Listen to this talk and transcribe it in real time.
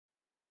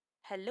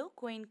Hello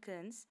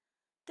Goenkans,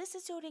 this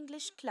is your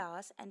English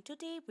class and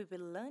today we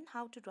will learn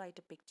how to write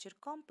a picture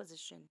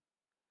composition.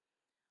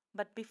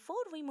 But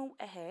before we move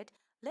ahead,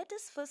 let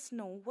us first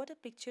know what a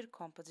picture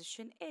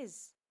composition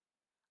is.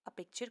 A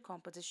picture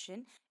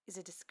composition is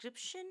a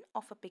description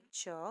of a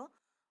picture.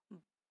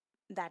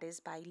 That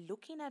is, by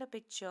looking at a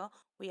picture,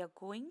 we are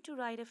going to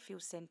write a few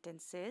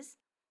sentences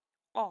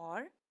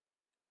or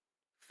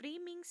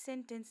framing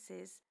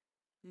sentences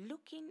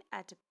looking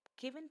at a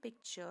given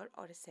picture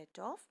or a set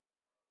of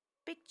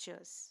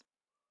pictures.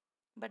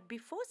 But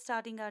before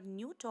starting our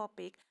new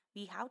topic,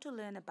 we have to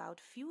learn about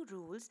few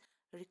rules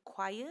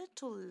required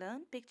to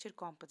learn picture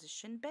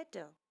composition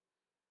better.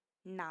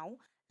 Now,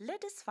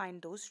 let us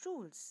find those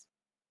rules.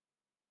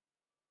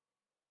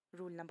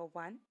 Rule number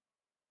 1.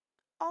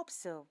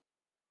 Observe.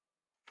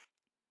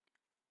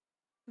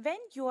 When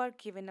you are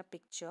given a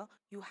picture,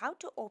 you have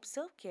to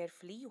observe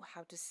carefully. You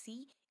have to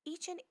see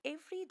each and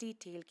every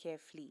detail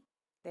carefully.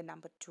 Then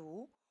number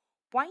 2,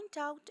 point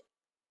out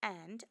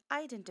and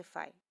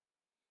identify.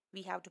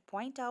 We have to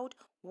point out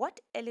what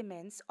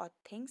elements or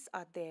things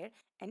are there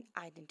and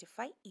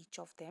identify each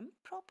of them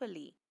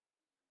properly.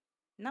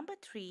 Number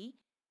 3,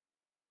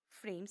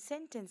 frame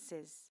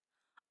sentences.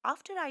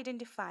 After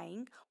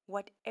identifying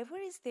whatever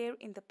is there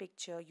in the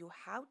picture, you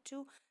have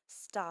to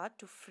start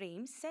to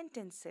frame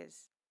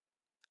sentences.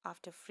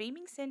 After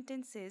framing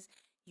sentences,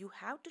 you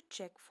have to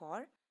check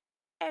for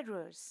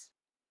errors.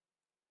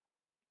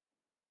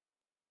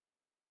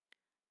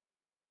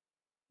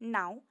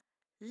 Now,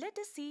 let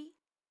us see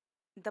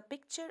the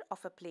picture of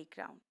a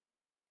playground.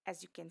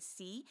 As you can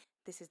see,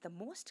 this is the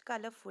most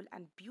colorful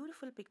and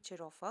beautiful picture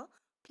of a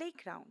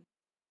playground.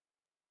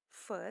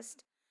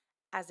 First,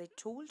 as I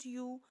told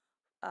you,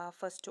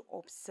 first to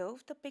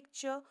observe the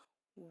picture,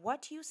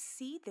 what you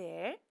see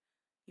there,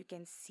 you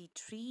can see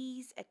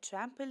trees, a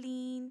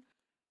trampoline,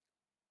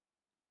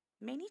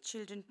 many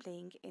children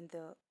playing in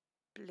the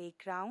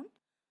playground.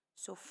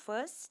 So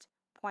first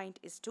point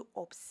is to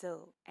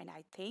observe, and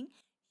I think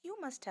you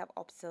must have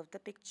observed the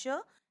picture.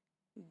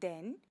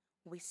 Then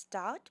we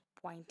start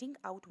pointing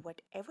out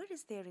whatever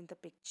is there in the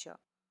picture.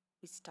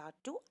 We start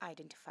to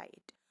identify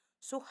it.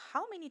 So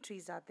how many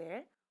trees are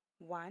there?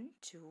 1,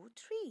 2,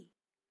 3.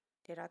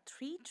 There are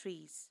 3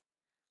 trees.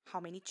 How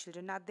many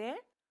children are there?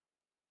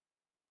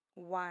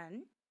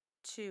 1,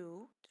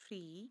 2,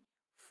 3,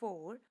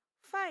 4,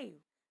 5.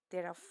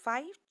 There are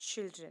 5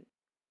 children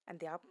and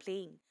they are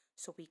playing.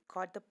 So we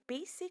got the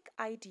basic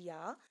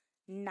idea.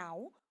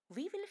 Now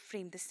we will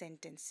frame the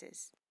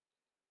sentences.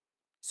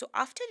 So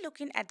after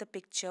looking at the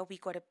picture, we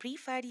got a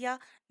brief idea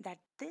that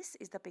this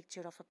is the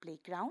picture of a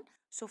playground.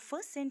 So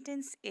first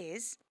sentence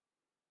is,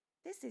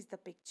 this is the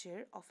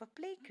picture of a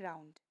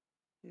playground.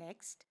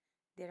 Next,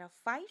 there are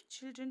 5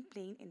 children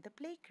playing in the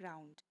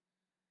playground.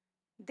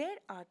 There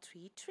are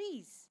 3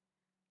 trees.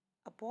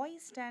 A boy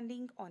is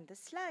standing on the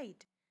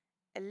slide.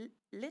 A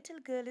little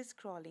girl is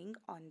crawling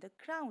on the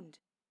ground.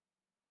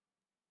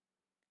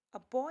 A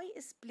boy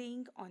is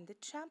playing on the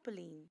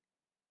trampoline.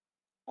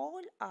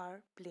 All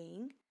are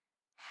playing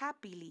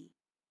happily.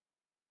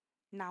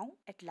 Now,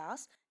 at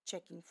last,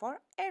 checking for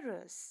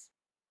errors.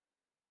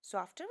 So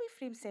after we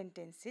frame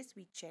sentences,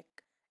 we check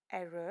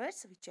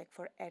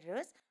for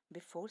errors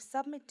before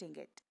submitting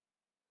it.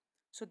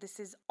 So this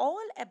is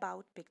all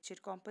about picture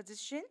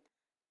composition.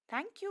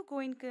 Thank you,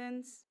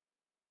 Goenkans.